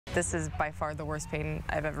This is by far the worst pain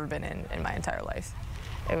I've ever been in my entire life.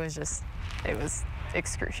 It was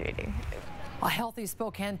excruciating. A healthy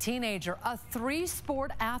Spokane teenager, a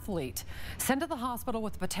three-sport athlete, sent to the hospital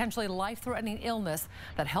with a potentially life-threatening illness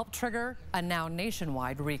that helped trigger a now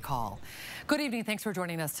nationwide recall. Good evening. Thanks for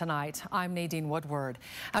joining us tonight. I'm Nadine Woodward.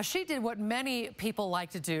 She did what many people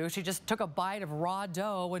like to do. She just took a bite of raw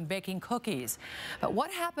dough when baking cookies. But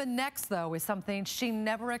what happened next, though, is something she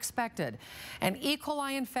never expected. An E.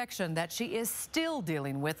 coli infection that she is still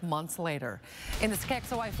dealing with months later. In this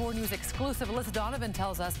KXLY4 News exclusive, Alyssa Donovan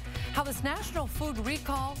tells us how this national food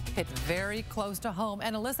recall hit very close to home.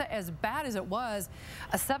 And Alyssa, as bad as it was,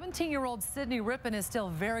 a 17-year-old Sydney Rypien is still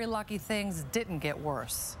very lucky things didn't get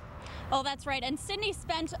worse. Oh, that's right. And Sydney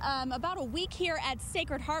spent about a week here at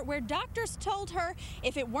Sacred Heart, where doctors told her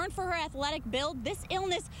if it weren't for her athletic build, this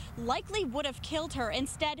illness likely would have killed her.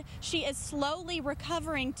 Instead, she is slowly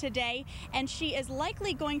recovering today, and she is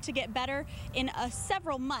likely going to get better in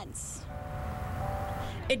several months.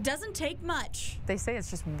 It doesn't take much. They say it's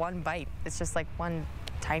just one bite. It's just like one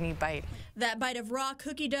tiny bite. That bite of raw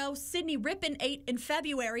cookie dough Sydney Rypien ate in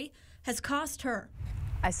February has cost her.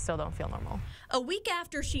 I still don't feel normal. A week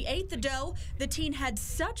after she ate the dough, the teen had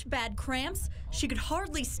such bad cramps she could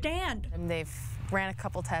hardly stand. And they've ran a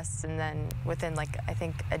couple tests, and then within I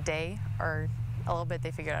think a day or a little bit,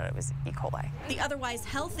 they figured out it was E. coli. The otherwise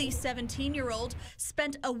healthy 17-year-old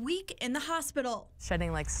spent a week in the hospital.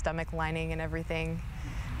 Shedding stomach lining and everything.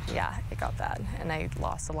 Yeah, it got bad, and I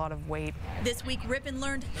lost a lot of weight. This week, Rypien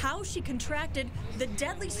learned how she contracted the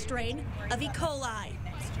deadly strain of E. coli.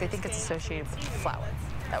 They think it's associated with flour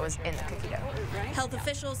that was in the cookie dough. Health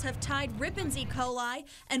officials have tied Rypien's E. coli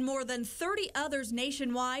and more than 30 others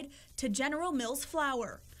nationwide to General Mills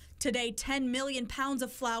flour. Today, 10 million pounds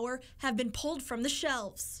of flour have been pulled from the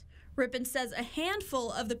shelves. Rypien says a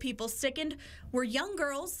handful of the people sickened were young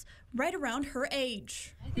girls right around her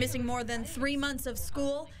age. Missing more than 3 months of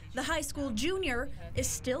school, the high school junior is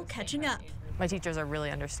still catching up. My teachers are really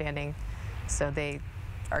understanding, so they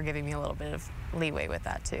are giving me a little bit of leeway with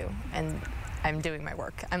that too. And I'm doing my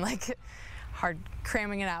work. I'm hard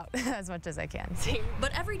cramming it out as much as I can.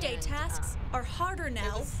 But everyday tasks are harder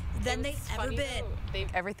now than they've ever been.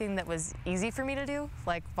 Everything that was easy for me to do,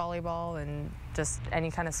 like volleyball and just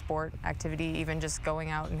any kind of sport activity, even just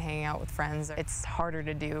going out and hanging out with friends, it's harder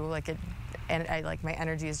to do. And my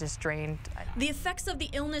energy is just drained. The effects of the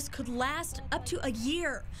illness could last up to a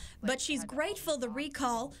year, but she's grateful the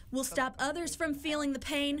recall will stop others from feeling the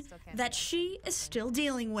pain that she is still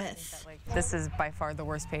dealing with. This is by far the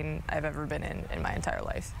worst pain I've ever been in my entire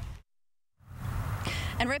life.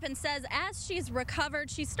 And Rypien says as she's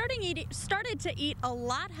recovered, she's started to eat a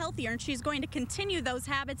lot healthier, and she's going to continue those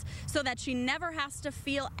habits so that she never has to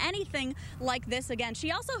feel anything like this again.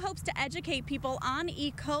 She also hopes to educate people on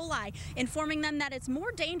E. coli, informing them that it's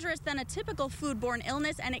more dangerous than a typical foodborne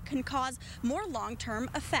illness and it can cause more long-term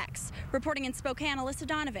effects. Reporting in Spokane, Alyssa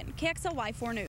Donovan, KXLY4 News.